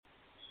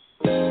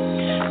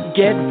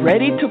Get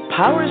ready to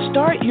power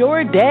start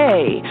your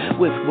day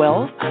with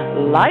wealth,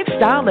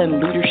 lifestyle,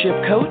 and leadership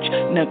coach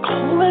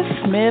Nicola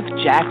Smith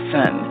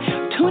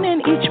Jackson. Tune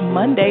in each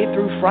Monday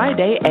through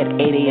Friday at 8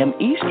 a.m.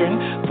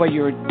 Eastern for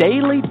your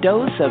daily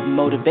dose of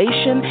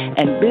motivation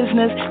and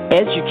business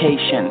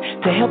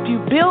education to help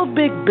you build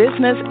big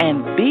business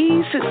and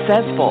be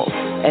successful.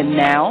 And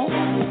now,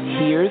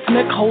 here's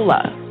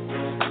Nicola.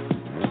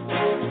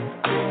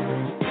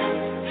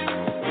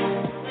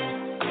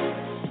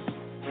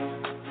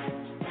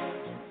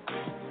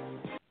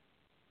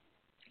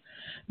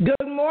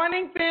 Good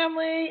morning,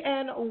 family,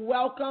 and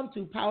welcome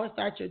to Power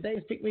Start Your Day.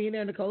 Speak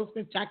Millionaire Nicole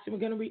Smith Jackson. We're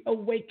going to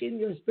reawaken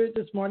your spirit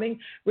this morning,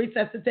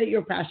 resuscitate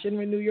your passion,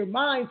 renew your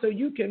mind so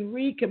you can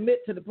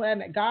recommit to the plan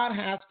that God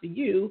has for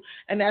you,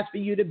 and that's for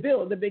you to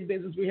build the big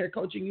business. We're here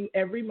coaching you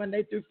every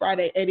Monday through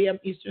Friday, 8 a.m.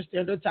 Eastern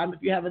Standard Time.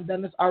 If you haven't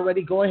done this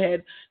already, go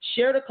ahead,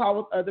 share the call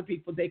with other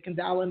people. They can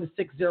dial in to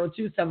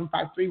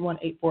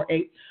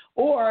 602-753-1848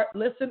 or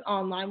listen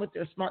online with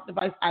their smart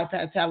device,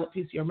 iPad, tablet,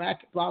 PC, or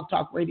Mac at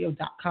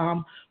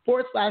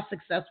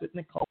blogtalkradio.com/success with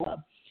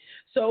Nicola.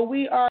 So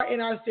we are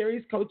in our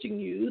series coaching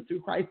you through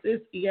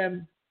crisis,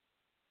 and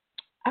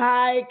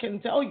I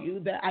can tell you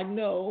that I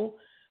know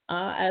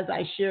as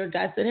I share,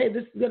 God said, hey,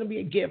 this is going to be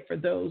a gift for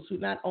those who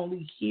not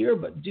only hear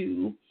but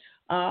do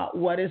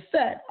what is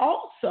said.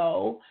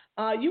 Also,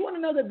 you want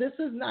to know that this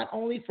is not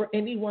only for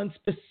any one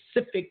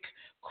specific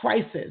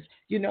crisis.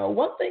 You know,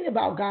 one thing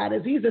about God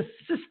is he's a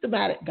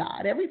systematic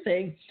God.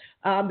 Everything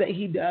that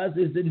he does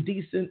is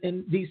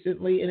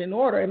decently and in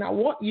order. And I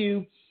want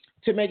you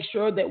to make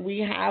sure that we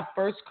have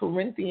 1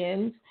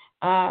 Corinthians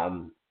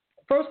 14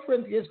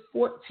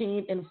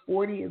 and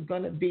 40 is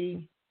going to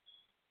be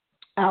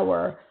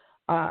our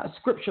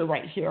scripture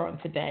right here on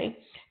today.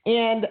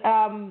 And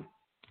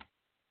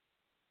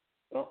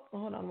hold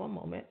on one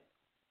moment.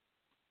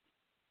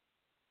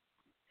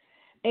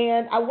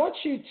 And I want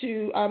you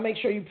to make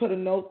sure you put a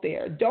note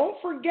there. Don't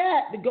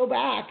forget to go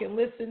back and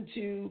listen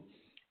to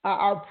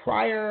our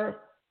prior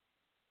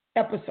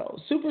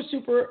episodes. Super,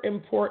 super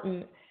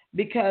important,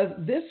 because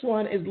this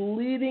one is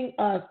leading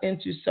us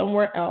into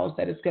somewhere else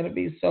that is going to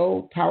be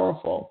so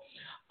powerful.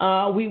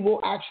 We will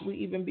actually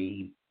even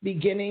be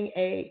beginning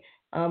a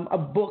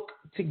book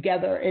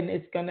together, and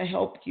it's going to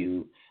help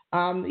you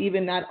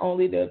even not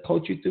only to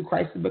coach you through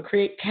crisis, but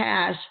create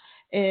cash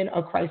in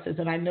a crisis.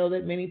 And I know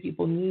that many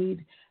people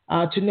need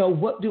to know,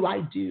 what do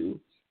I do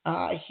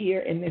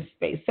here in this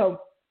space? So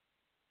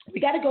we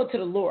got to go to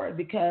the Lord,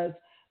 because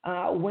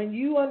when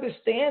you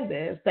understand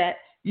this, that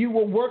you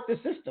will work the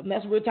system.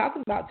 That's what we're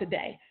talking about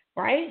today,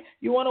 right?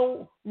 You want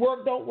to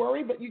work, don't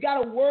worry, but you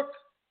got to work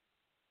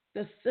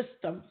the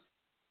system.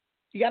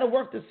 You got to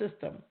work the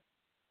system.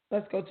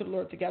 Let's go to the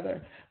Lord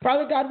together.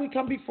 Father God, we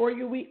come before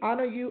you. We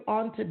honor you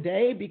on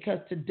today, because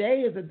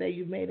today is the day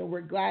you've made, and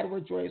we're glad, we're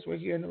joyous, we're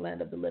here in the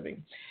land of the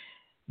living.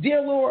 Dear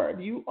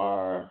Lord, you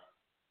are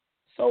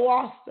so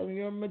awesome.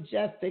 You're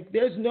majestic.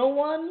 There's no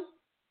one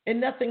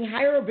and nothing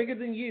higher or bigger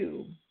than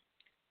you.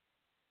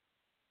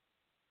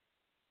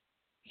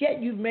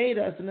 Yet you've made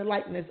us in the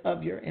likeness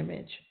of your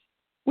image.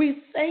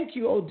 We thank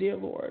you, oh dear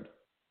Lord,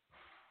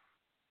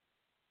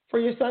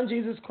 for your son,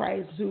 Jesus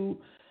Christ, who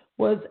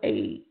was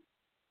a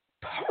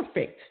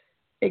perfect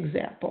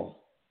example.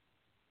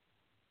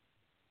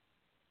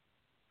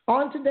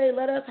 On today,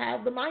 let us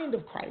have the mind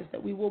of Christ,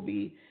 that we will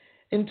be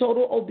in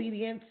total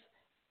obedience,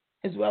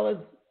 as well as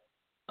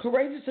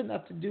courageous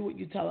enough to do what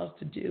you tell us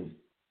to do.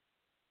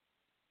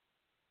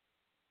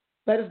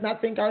 Let us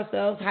not think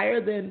ourselves higher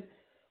than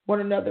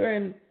one another,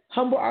 and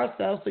humble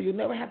ourselves so you'll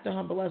never have to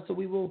humble us. So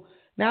we will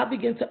now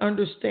begin to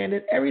understand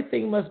that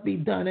everything must be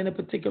done in a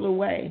particular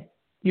way.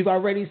 You've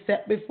already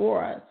set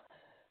before us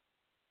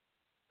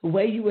the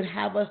way you would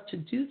have us to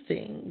do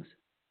things,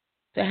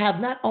 to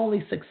have not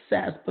only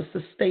success, but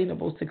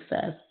sustainable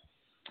success.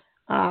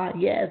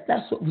 Yes,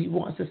 that's what we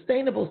want.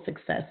 Sustainable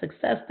success,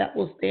 success that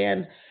will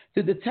stand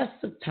through the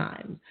tests of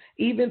time,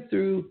 even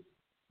through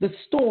the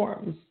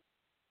storms,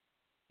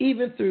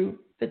 even through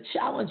the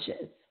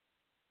challenges.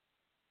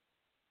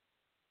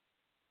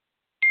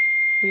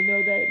 We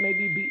know that it may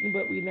be beaten,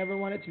 but we never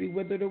want it to be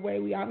withered away.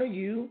 We honor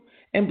you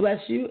and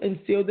bless you and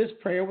seal this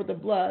prayer with the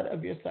blood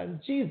of your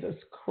son, Jesus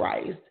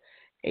Christ.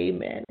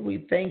 Amen.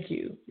 We thank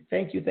you.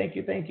 Thank you, thank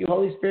you, thank you.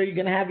 Holy Spirit, you're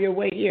going to have your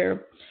way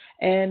here.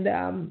 And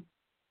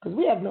because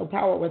we have no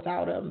power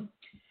without him.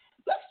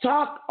 Let's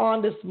talk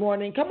on this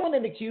morning. Come on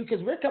in the queue,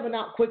 because we're coming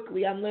out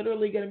quickly. I'm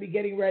literally going to be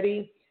getting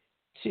ready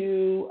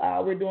to,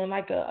 we're doing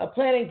like a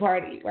planning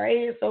party, right?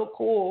 It's so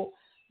cool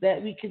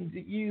that we can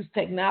use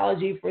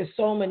technology for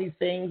so many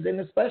things, and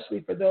especially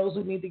for those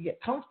who need to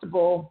get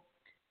comfortable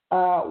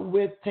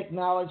with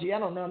technology. I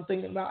don't know, I'm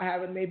thinking about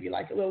having maybe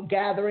like a little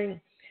gathering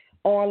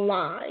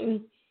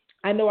online.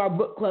 I know our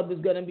book club is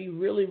going to be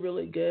really,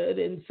 really good,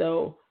 and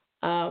so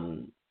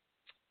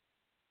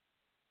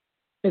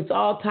it's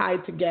all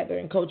tied together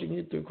in coaching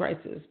you through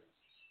crisis.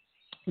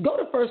 Go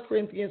to 1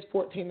 Corinthians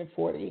 14 and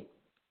 40.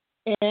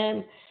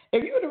 And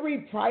if you were to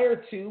read prior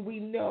to, we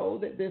know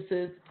that this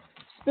is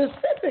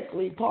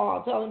specifically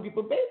Paul telling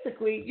people,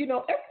 basically, you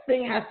know,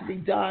 everything has to be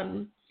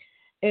done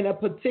in a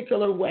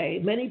particular way.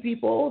 Many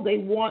people, they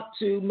want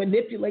to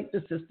manipulate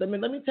the system.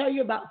 And let me tell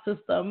you about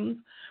systems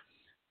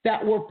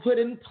that were put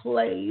in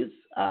place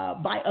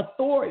by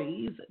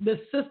authorities. The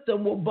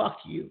system will buck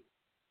you.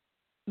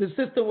 The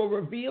system will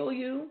reveal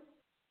you.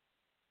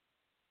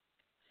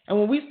 And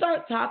when we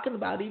start talking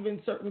about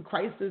even certain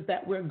crises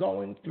that we're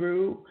going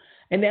through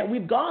and that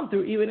we've gone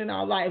through even in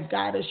our life,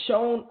 God has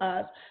shown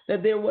us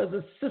that there was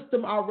a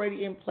system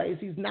already in place.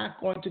 He's not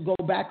going to go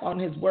back on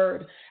his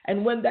word.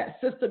 And when that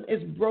system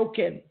is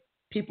broken,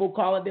 people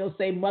call it, they'll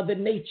say Mother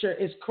Nature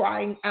is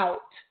crying out.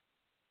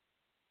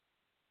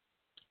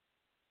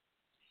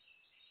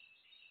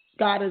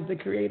 God is the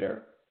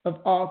creator of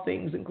all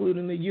things,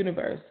 including the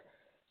universe.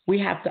 We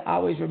have to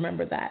always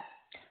remember that.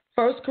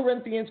 1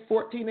 Corinthians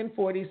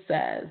 14:40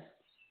 says,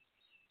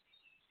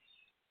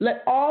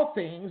 let all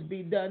things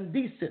be done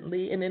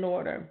decently and in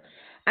order.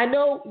 I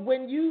know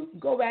when you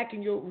go back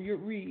and you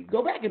read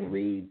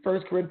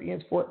 1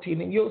 Corinthians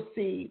 14, and you'll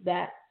see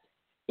that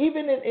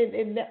even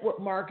in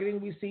network marketing,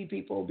 we see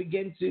people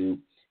begin to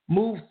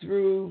move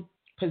through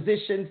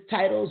positions,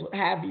 titles, what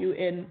have you,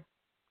 and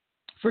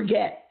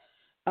forget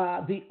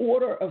the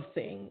order of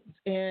things.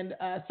 And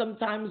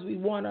sometimes we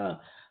want to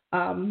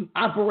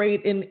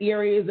operate in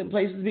areas and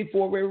places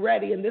before we're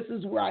ready. And this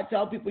is where I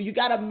tell people, you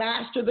got to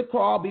master the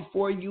crawl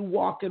before you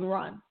walk and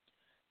run.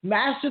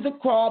 Master the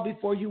crawl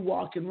before you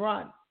walk and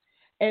run.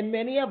 And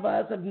many of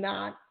us have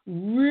not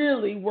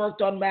really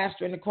worked on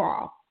mastering the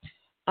crawl.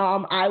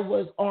 I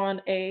was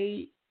on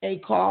a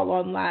call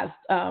on last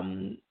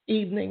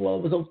evening. Well,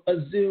 it was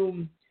a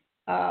Zoom,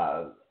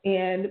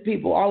 and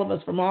people, all of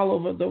us from all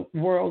over the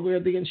world,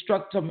 we're the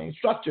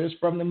instructors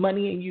from the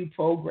Money and You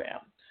program.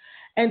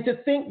 And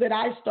to think that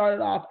I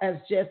started off as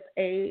just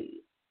a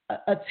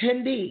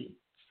attendee,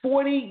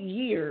 40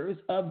 years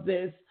of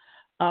this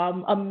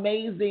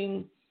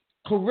amazing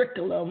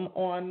curriculum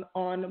on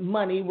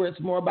money, where it's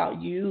more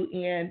about you.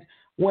 And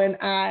when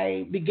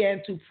I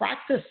began to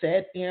practice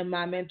it, and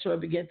my mentor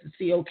began to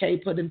see, okay,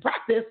 put in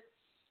practice,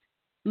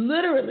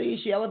 literally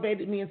she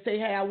elevated me and said,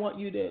 hey, I want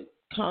you to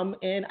come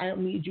in. I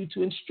need you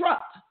to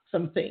instruct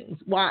some things.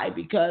 Why?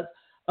 Because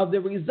of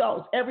the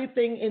results.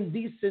 Everything in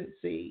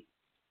decency.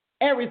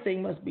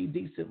 Everything must be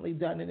decently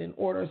done and in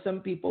order. Some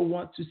people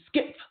want to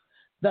skip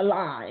the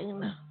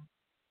line.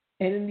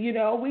 And, we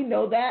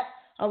know that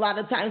a lot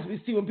of times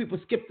we see when people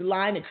skip the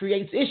line, it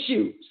creates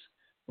issues,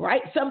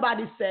 right?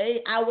 Somebody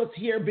say, I was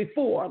here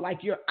before, like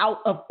you're out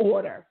of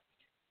order.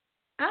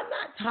 I'm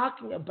not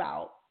talking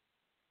about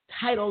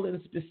title and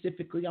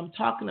specifically. I'm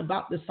talking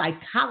about the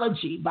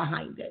psychology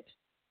behind it.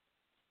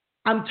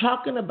 I'm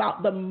talking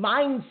about the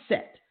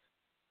mindset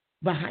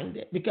behind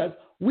it, because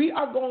we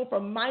are going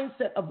from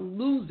mindset of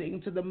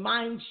losing to the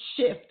mind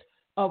shift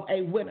of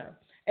a winner.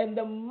 And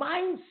the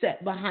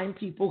mindset behind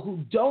people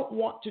who don't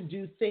want to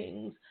do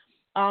things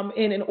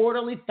in an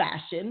orderly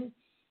fashion,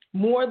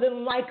 more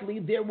than likely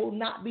there will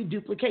not be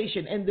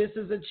duplication. And this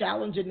is a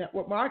challenge in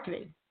network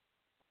marketing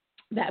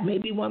that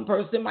maybe one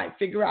person might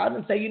figure out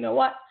and say, you know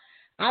what?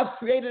 I've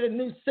created a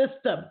new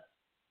system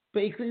for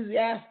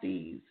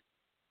Ecclesiastes.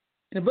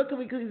 In the book of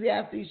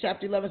Ecclesiastes,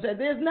 chapter 11 says,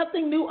 there's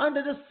nothing new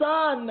under the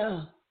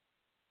sun.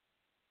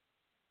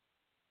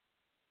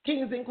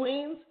 Kings and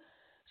queens.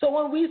 So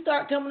when we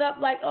start coming up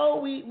like,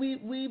 oh,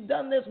 we've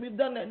done this, we've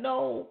done that.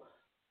 No,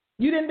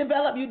 you didn't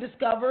develop, you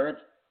discovered.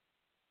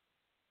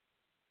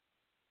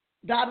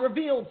 God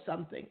revealed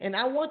something. And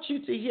I want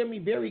you to hear me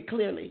very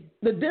clearly.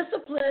 The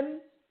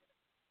discipline,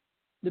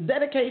 the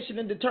dedication,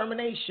 and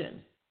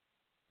determination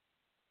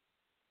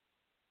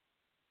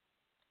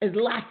is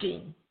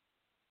lacking.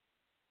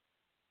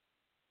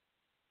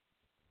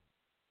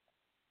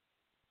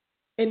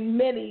 In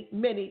many,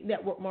 many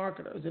network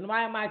marketers. And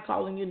why am I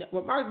calling you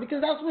network marketers?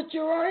 Because that's what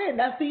you are in.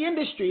 That's the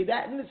industry.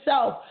 That in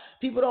itself,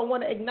 people don't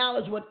want to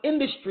acknowledge what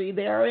industry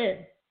they are in.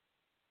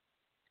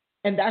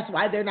 And that's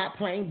why they're not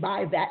playing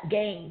by that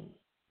game.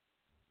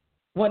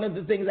 One of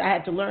the things I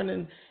had to learn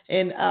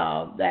in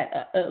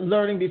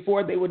learning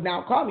before they would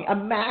now call me a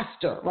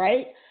master,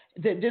 right?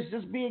 To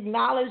just be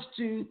acknowledged,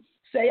 to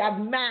say I've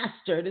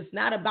mastered. It's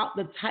not about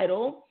the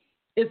title.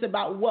 It's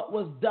about what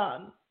was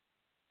done.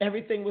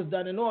 Everything was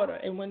done in order.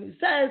 And when he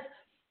says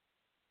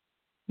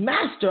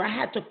master, I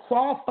had to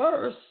crawl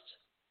first.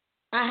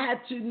 I had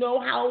to know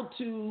how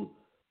to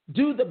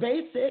do the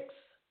basics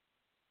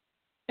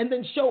and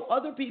then show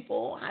other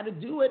people how to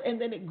do it.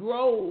 And then it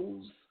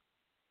grows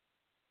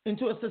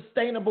into a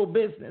sustainable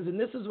business. And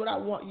this is what I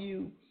want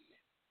you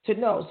to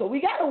know. So we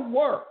got to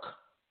work.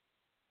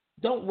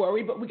 Don't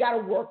worry, but we got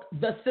to work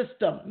the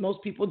system.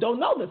 Most people don't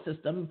know the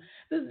system.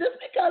 Just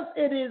because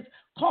it is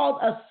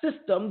called a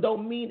system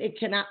don't mean it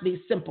cannot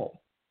be simple.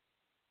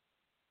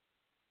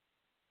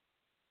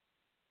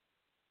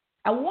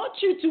 I want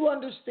you to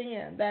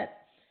understand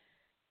that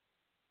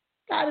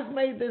God has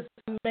made this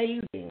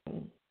amazing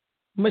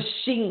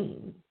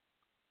machine.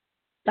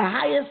 The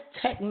highest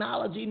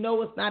technology.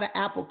 No, it's not an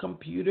Apple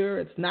computer.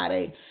 It's not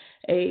a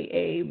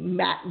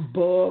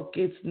MacBook.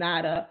 It's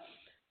not a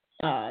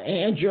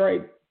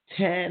Android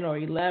 10 or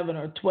 11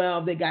 or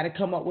 12. They got to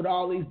come up with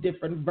all these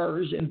different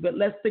versions. But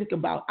let's think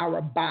about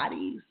our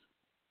bodies.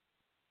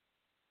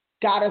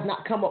 God has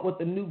not come up with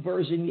a new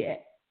version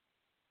yet.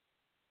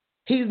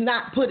 He's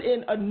not put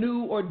in a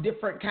new or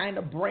different kind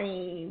of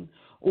brain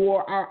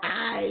or our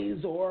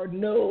eyes or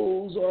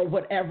nose or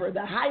whatever.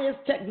 The highest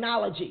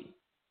technology,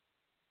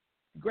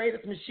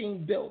 greatest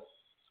machine built,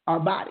 our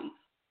bodies.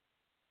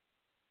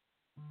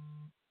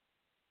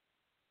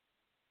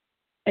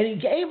 And he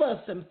gave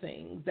us some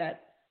things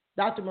that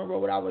Dr. Monroe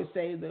would always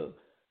say,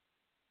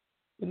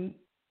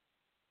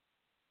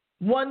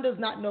 one does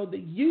not know the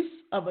use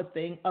of a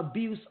thing,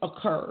 abuse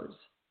occurs.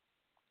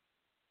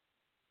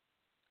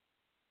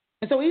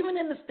 And so even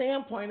in the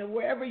standpoint of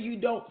wherever you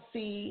don't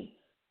see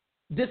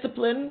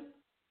discipline,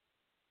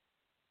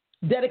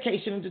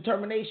 dedication, and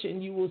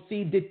determination, you will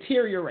see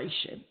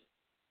deterioration,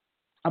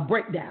 a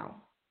breakdown.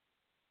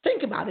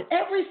 Think about it.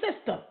 Every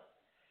system,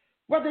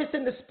 whether it's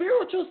in the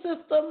spiritual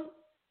system,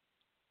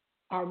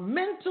 our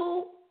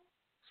mental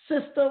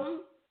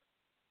system,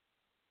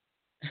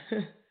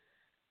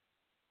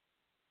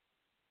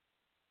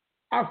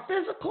 our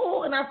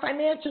physical and our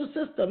financial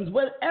systems,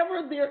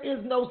 wherever there is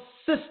no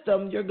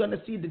system, you're going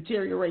to see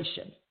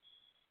deterioration.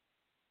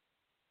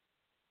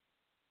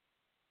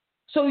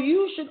 So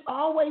you should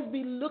always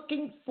be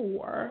looking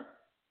for,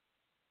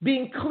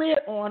 being clear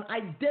on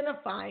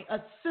identifying a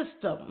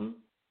system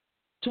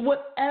to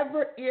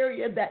whatever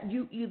area that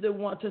you either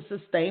want to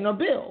sustain or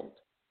build,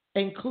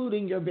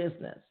 including your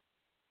business.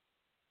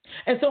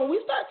 And so when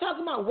we start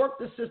talking about work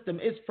the system,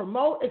 it's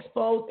promote,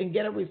 expose, and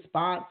get a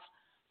response.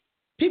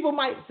 People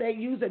might say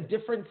use a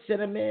different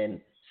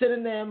synonym.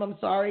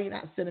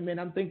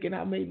 I'm thinking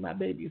I made my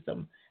baby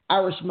some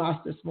Irish moss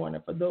this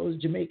morning. For those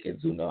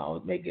Jamaicans who know, I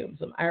was making him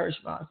some Irish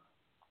moss.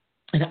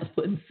 And I was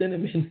putting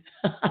cinnamon.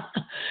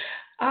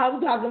 I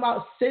was talking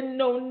about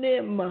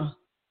synonym,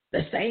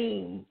 the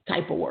same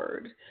type of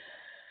word.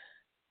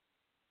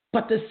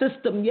 But the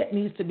system yet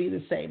needs to be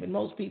the same. And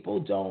most people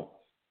don't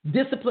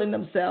discipline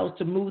themselves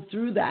to move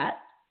through that.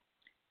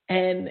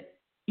 And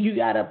you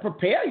got to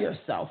prepare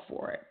yourself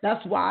for it.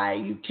 That's why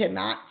you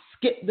cannot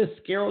skip the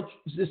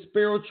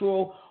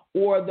spiritual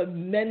or the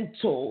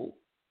mental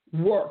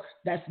work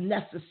that's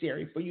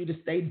necessary for you to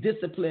stay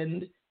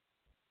disciplined,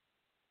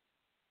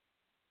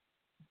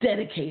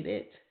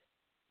 dedicated,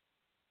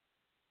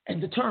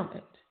 and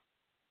determined.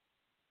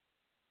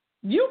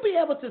 You'll be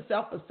able to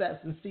self-assess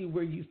and see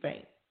where you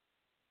faint.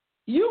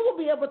 You will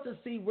be able to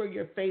see where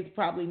your faith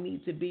probably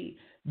needs to be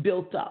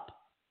built up.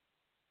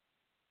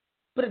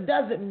 But it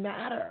doesn't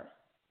matter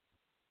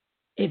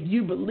if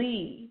you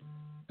believe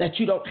that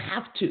you don't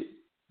have to.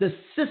 The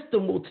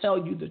system will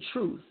tell you the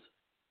truth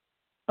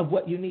of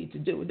what you need to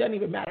do. It doesn't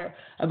even matter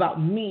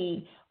about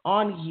me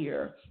on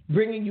here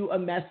bringing you a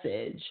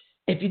message.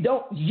 If you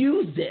don't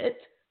use it,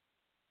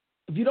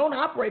 if you don't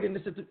operate in the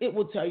system, it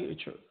will tell you the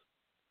truth.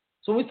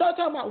 So when we start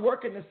talking about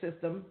working the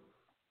system,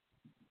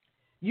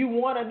 you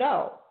want to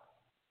know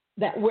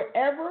that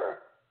wherever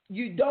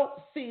you don't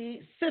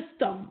see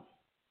system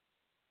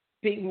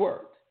being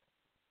worked,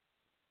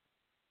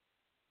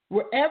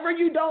 wherever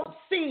you don't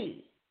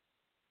see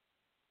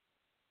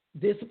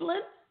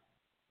discipline,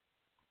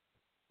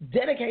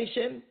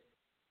 dedication,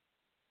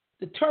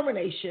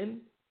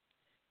 determination,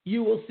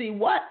 you will see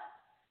what?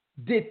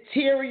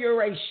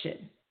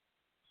 Deterioration.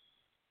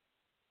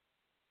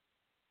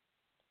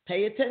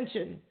 Pay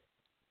attention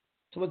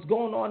to what's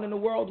going on in the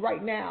world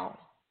right now.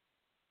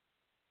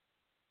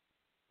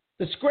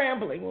 The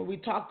scrambling, when we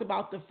talked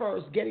about the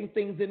first, getting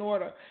things in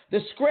order.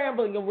 The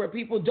scrambling of where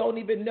people don't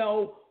even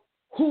know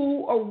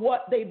who or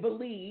what they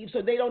believe,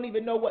 so they don't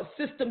even know what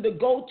system to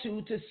go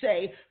to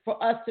say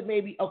for us to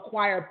maybe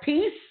acquire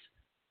peace,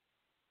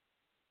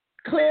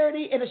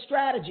 clarity, and a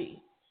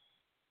strategy.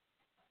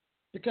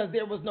 Because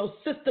there was no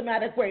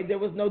systematic way. There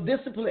was no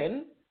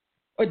discipline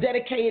or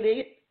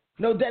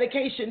no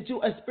dedication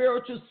to a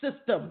spiritual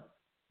system.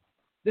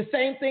 The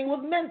same thing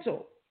with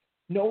mental.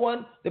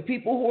 The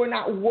people who are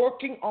not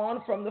working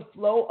on from the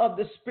flow of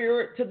the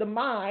spirit to the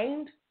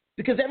mind,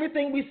 because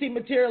everything we see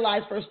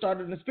materialize first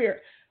started in the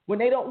spirit. When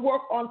they don't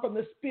work on from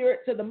the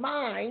spirit to the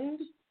mind,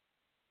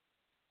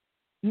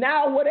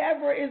 now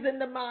whatever is in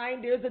the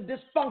mind, there's a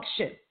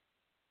dysfunction.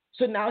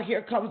 So now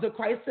here comes the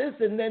crisis,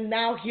 and then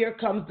now here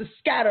comes the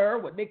scatter,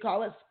 what they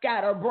call it,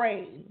 scatter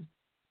brain.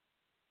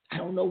 I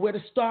don't know where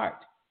to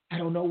start. I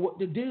don't know what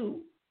to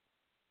do.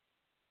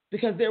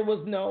 Because there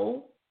was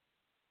no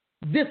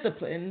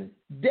discipline,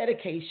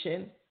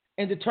 dedication,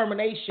 and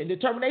determination.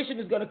 Determination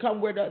is going to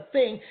come where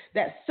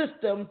that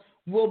system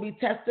will be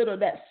tested, or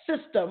that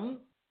system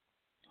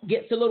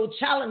gets a little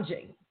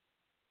challenging.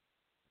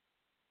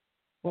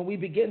 When we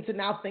begin to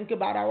now think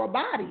about our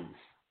bodies,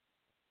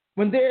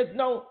 when there's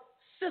no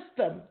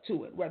system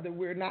to it, whether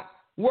we're not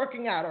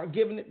working out or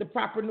giving it the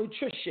proper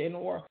nutrition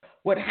or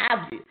what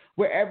have you,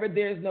 wherever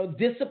there's no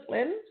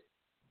discipline,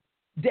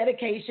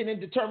 dedication, and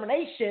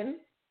determination,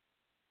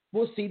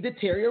 we'll see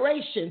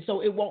deterioration.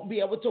 So it won't be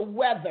able to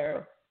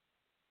weather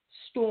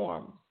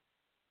storms.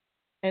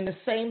 And the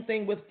same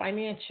thing with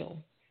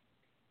financial.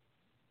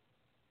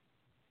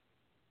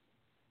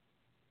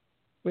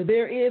 Where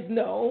there is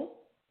no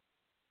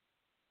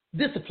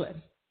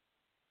discipline,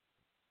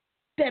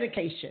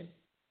 dedication,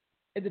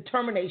 and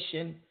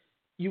determination,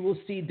 you will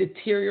see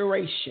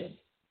deterioration.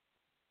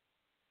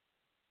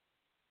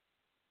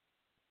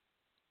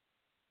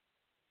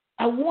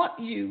 I want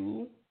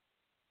you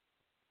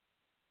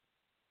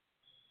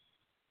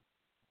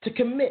to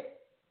commit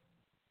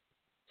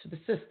to the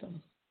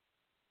system.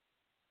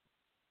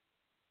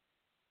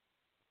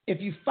 If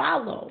you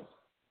follow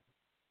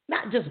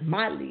not just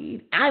my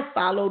lead, I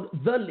followed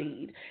the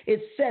lead.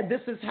 It said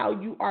this is how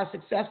you are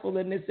successful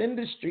in this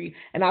industry,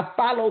 and I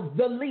followed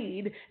the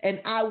lead, and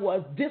I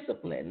was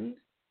disciplined,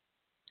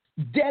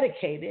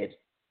 dedicated,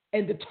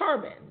 and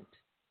determined.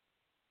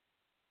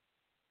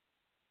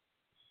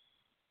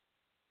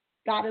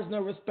 God is no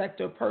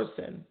respecter of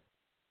person.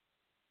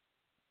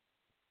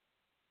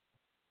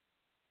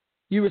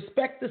 You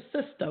respect the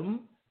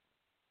system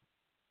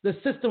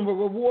will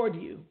reward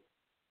you.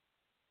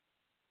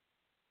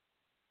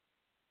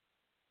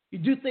 You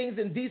do things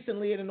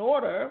indecently and in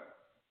order,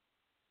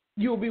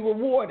 you'll be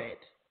rewarded.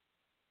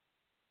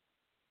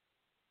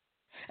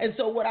 And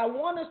so what I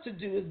want us to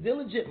do is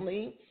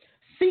diligently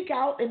seek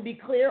out and be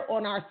clear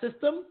on our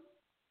system.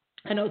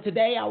 I know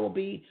today I will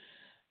be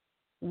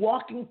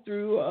walking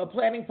through a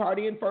planning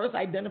party and first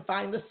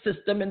identifying the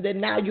system, and then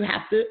now you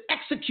have to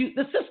execute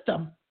the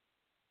system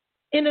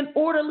in an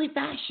orderly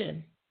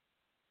fashion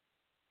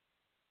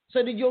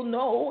so that you'll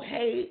know,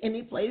 hey,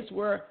 any place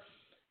where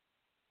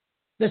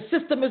the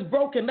system is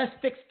broken, let's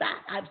fix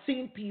that. I've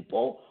seen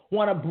people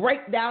want to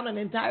break down an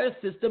entire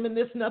system and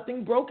there's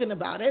nothing broken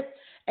about it.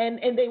 And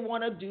they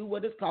want to do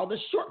what is called a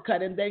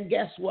shortcut. And then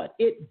guess what?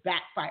 It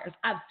backfires.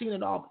 I've seen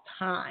it all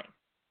the time.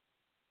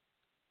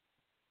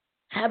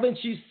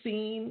 Haven't you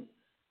seen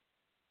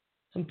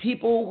some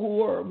people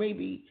who are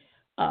maybe,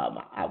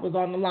 I was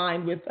on the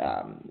line with,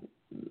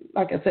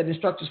 like I said,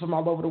 instructors from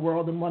all over the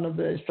world. And one of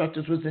the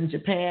instructors was in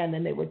Japan,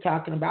 and they were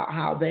talking about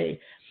how they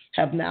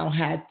have now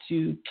had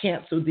to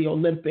cancel the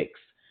Olympics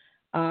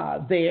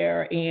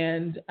there.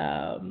 And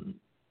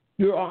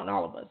you're on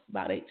all of us,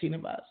 about 18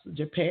 of us,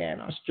 Japan,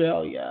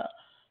 Australia,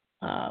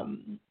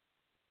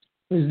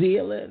 New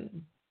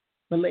Zealand,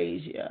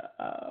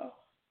 Malaysia,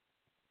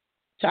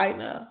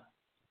 China,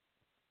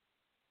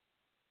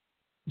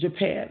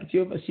 Japan, a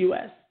few of us,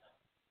 U.S.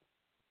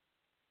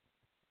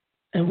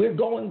 And we're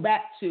going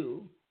back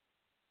to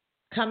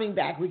coming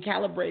back,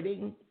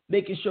 recalibrating,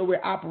 making sure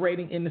we're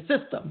operating in the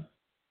system.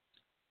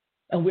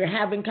 And we're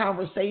having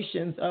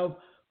conversations of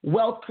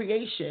wealth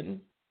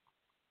creation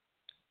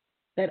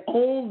that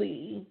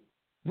only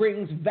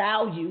brings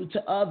value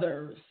to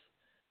others,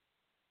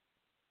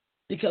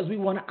 because we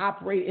want to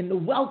operate in the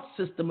wealth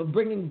system of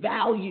bringing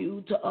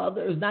value to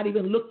others, not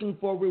even looking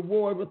for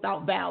reward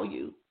without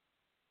value.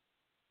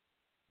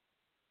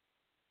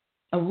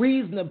 A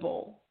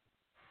reasonable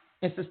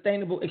and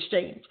sustainable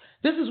exchange.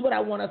 This is what I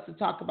want us to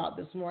talk about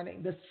this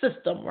morning, the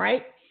system,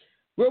 right?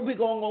 We'll be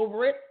going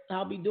over it.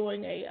 I'll be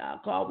doing a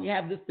call. We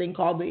have this thing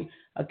called the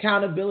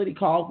accountability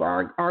call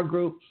for our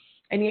group.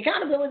 And the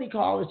accountability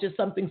call is just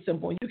something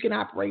simple. You can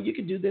operate. You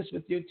can do this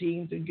with your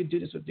teams, or you can do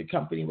this with your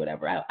company,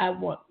 whatever. I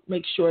want to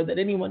make sure that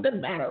anyone,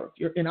 doesn't matter if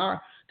you're in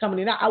our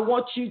company. Now, I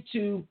want you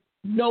to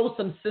know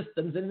some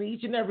systems. And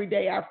each and every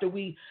day after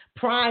we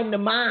prime the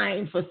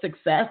mind for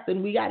success,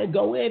 then we got to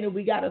go in and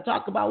we got to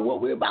talk about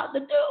what we're about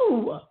to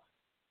do.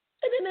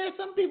 And then there's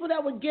some people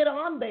that would get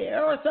on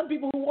there, or some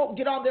people who won't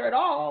get on there at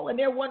all, and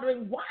they're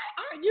wondering, why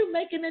aren't you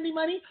making any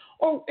money?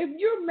 Or if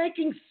you're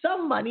making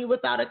some money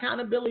without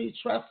accountability,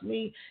 trust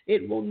me,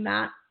 it will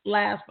not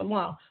last for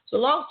long. So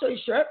long story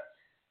short,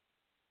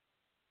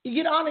 you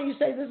get on and you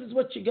say, this is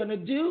what you're going to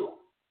do.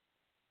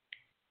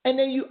 And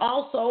then you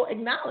also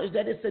acknowledge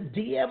that it's a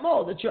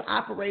DMO, that you're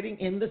operating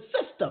in the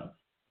system.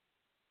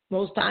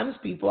 Most times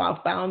people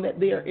have found that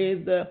there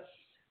is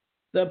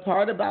the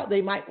part about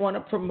they might want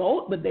to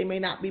promote, but they may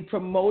not be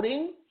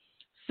promoting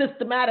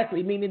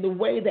systematically, meaning the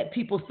way that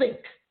people think.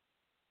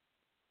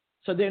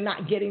 So they're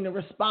not getting the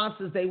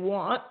responses they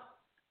want.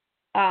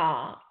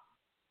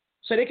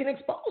 So they can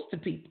expose to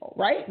people,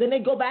 right? Then they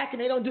go back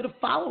and they don't do the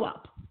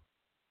follow-up.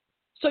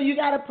 So you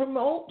got to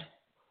promote,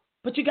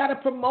 but you got to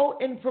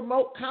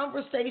promote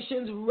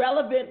conversations,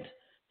 relevant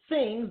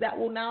things that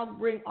will now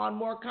bring on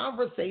more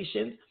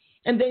conversations.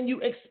 And then you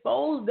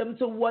expose them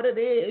to what it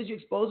is. You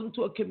expose them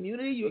to a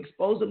community. You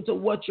expose them to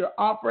what you're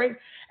offering.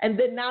 And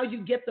then now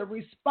you get the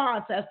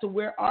response as to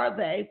where are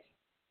they?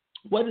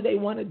 What do they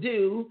want to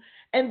do?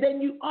 And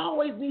then you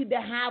always need to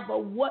have a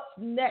what's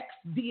next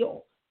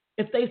deal.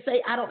 If they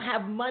say, I don't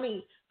have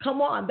money, come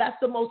on. That's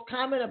the most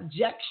common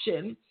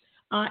objection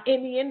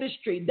in the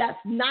industry. That's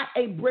not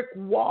a brick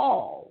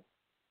wall.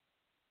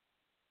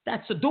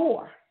 That's a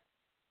door.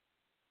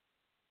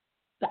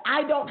 The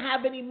I don't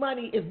have any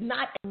money is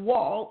not a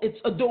wall, it's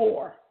a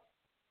door.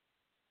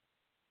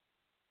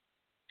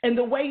 And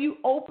the way you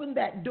open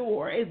that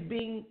door is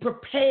being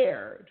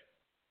prepared.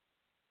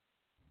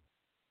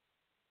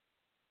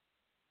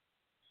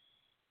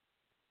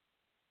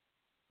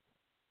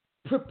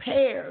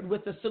 Prepared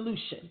with a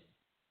solution.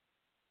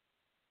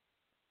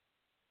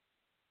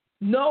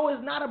 No is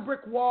not a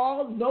brick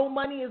wall. No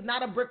money is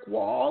not a brick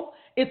wall.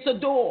 It's a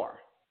door.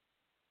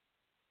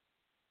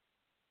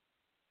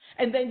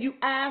 And then you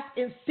ask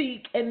and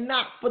seek and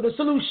knock for the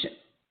solution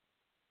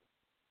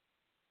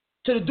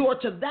to the door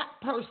to that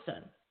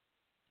person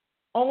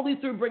only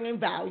through bringing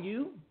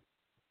value.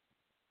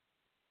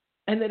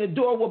 And then the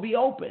door will be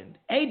opened,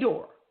 a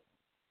door.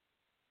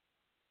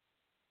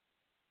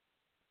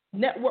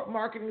 Network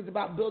marketing is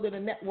about building a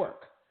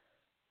network.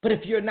 But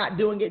if you're not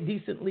doing it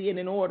decently and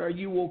in order,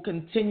 you will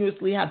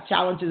continuously have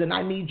challenges. And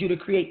I need you to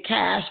create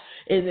cash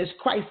in this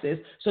crisis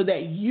so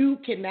that you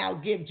can now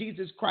give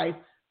Jesus Christ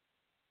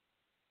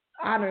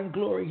honor and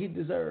glory he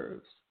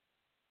deserves.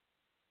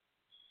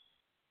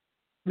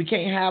 We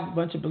can't have a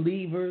bunch of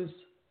believers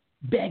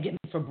begging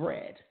for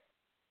bread.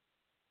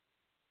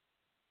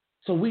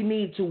 So we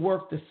need to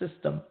work the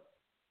system.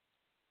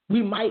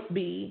 We might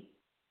be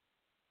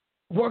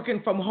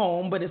working from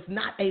home, but it's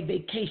not a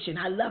vacation.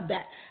 I love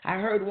that. I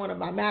heard one of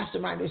my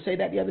masterminders say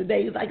that the other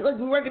day. He's like, look,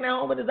 we're working at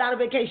home, but it's not a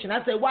vacation.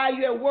 I said, why are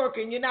you at work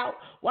and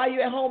why are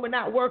you at home and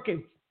not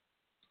working?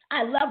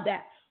 I love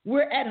that.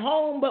 We're at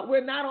home, but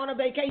we're not on a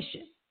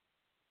vacation.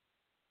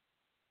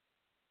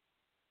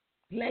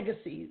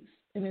 Legacies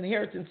and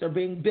inheritance are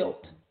being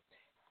built.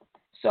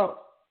 So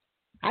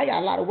I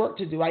got a lot of work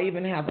to do. I have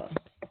a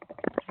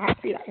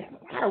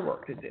lot of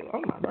work to do.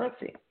 Oh, my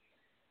mercy.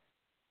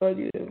 But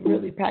you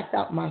really packed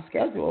out my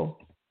schedule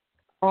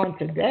on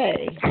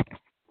today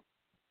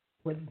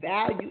with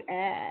value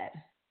add.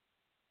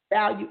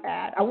 Value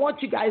add. I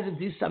want you guys to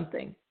do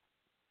something.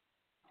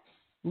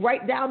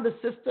 Write down the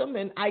system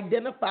and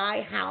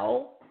identify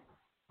how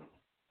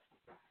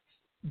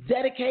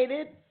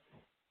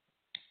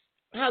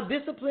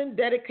disciplined,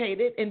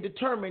 dedicated, and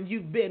determined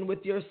you've been with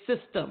your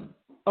system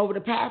over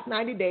the past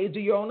 90 days. Do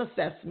your own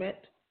assessment.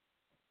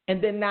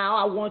 And then now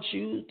I want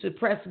you to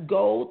press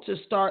go to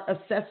start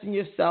assessing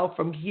yourself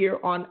from here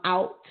on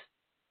out.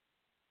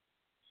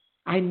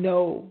 I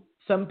know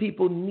some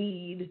people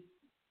need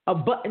a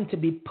button to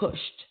be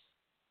pushed,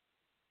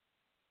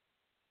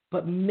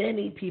 but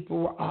many people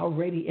were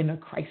already in a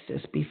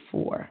crisis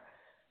before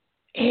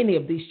any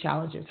of these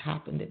challenges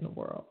happened in the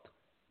world.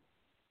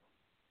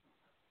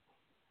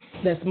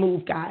 Let's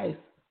move, guys.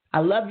 I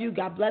love you.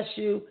 God bless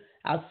you.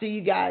 I'll see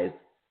you guys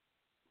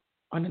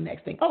on the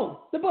next thing.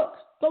 Oh, the book.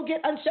 Go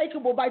get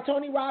Unshakable by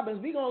Tony Robbins.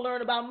 We're going to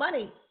learn about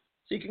money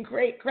so you can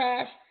create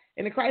cash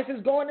in the crisis.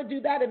 Going to do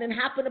that and then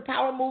hop in the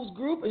Power Moves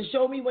group and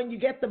show me when you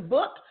get the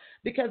book,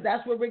 because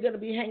that's where we're going to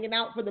be hanging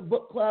out for the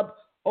book club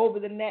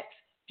over the next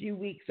few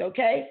weeks,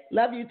 okay?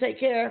 Love you. Take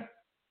care.